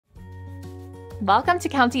Welcome to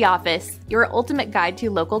County Office, your ultimate guide to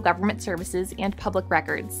local government services and public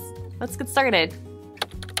records. Let's get started.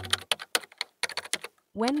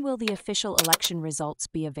 When will the official election results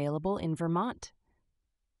be available in Vermont?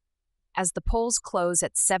 As the polls close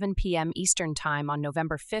at 7 p.m. Eastern Time on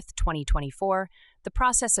November 5, 2024, the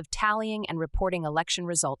process of tallying and reporting election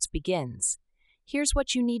results begins. Here's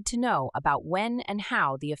what you need to know about when and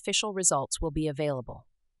how the official results will be available.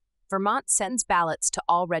 Vermont sends ballots to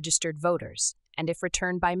all registered voters, and if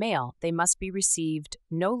returned by mail, they must be received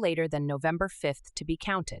no later than November 5th to be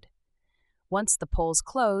counted. Once the polls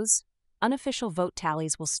close, unofficial vote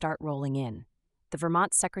tallies will start rolling in. The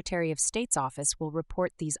Vermont Secretary of State's office will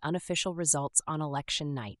report these unofficial results on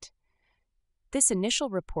election night. This initial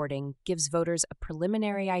reporting gives voters a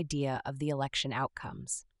preliminary idea of the election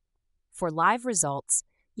outcomes. For live results,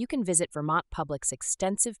 you can visit Vermont Public's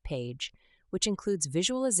extensive page, which includes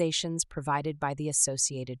visualizations provided by the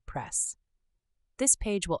Associated Press. This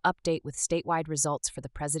page will update with statewide results for the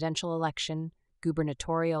presidential election,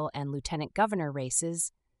 gubernatorial and lieutenant governor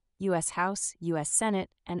races, U.S. House, U.S.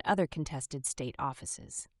 Senate, and other contested state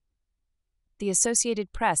offices. The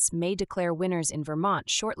Associated Press may declare winners in Vermont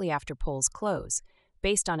shortly after polls close,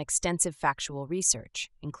 based on extensive factual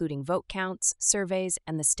research, including vote counts, surveys,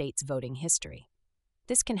 and the state's voting history.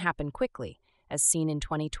 This can happen quickly, as seen in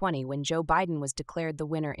 2020 when Joe Biden was declared the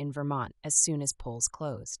winner in Vermont as soon as polls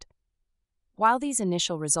closed. While these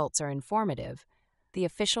initial results are informative, the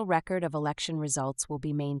official record of election results will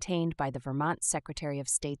be maintained by the Vermont Secretary of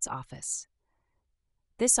State's office.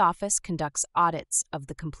 This office conducts audits of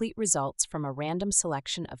the complete results from a random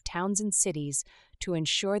selection of towns and cities to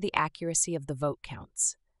ensure the accuracy of the vote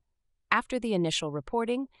counts. After the initial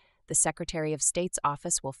reporting, the Secretary of State's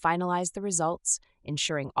office will finalize the results,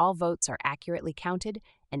 ensuring all votes are accurately counted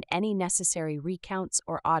and any necessary recounts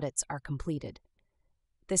or audits are completed.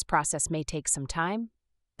 This process may take some time,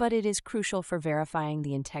 but it is crucial for verifying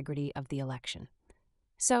the integrity of the election.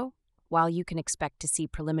 So, while you can expect to see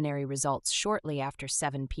preliminary results shortly after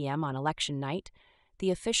 7 p.m. on election night,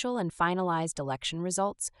 the official and finalized election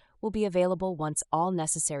results will be available once all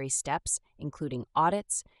necessary steps, including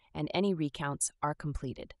audits and any recounts, are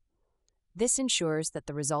completed. This ensures that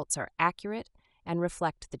the results are accurate and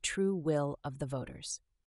reflect the true will of the voters.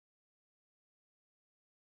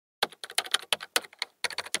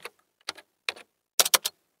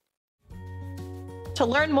 To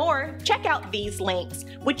learn more, check out these links,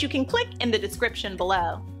 which you can click in the description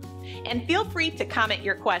below. And feel free to comment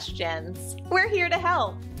your questions. We're here to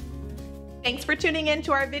help. Thanks for tuning in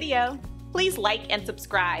to our video. Please like and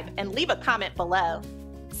subscribe and leave a comment below.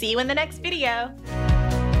 See you in the next video.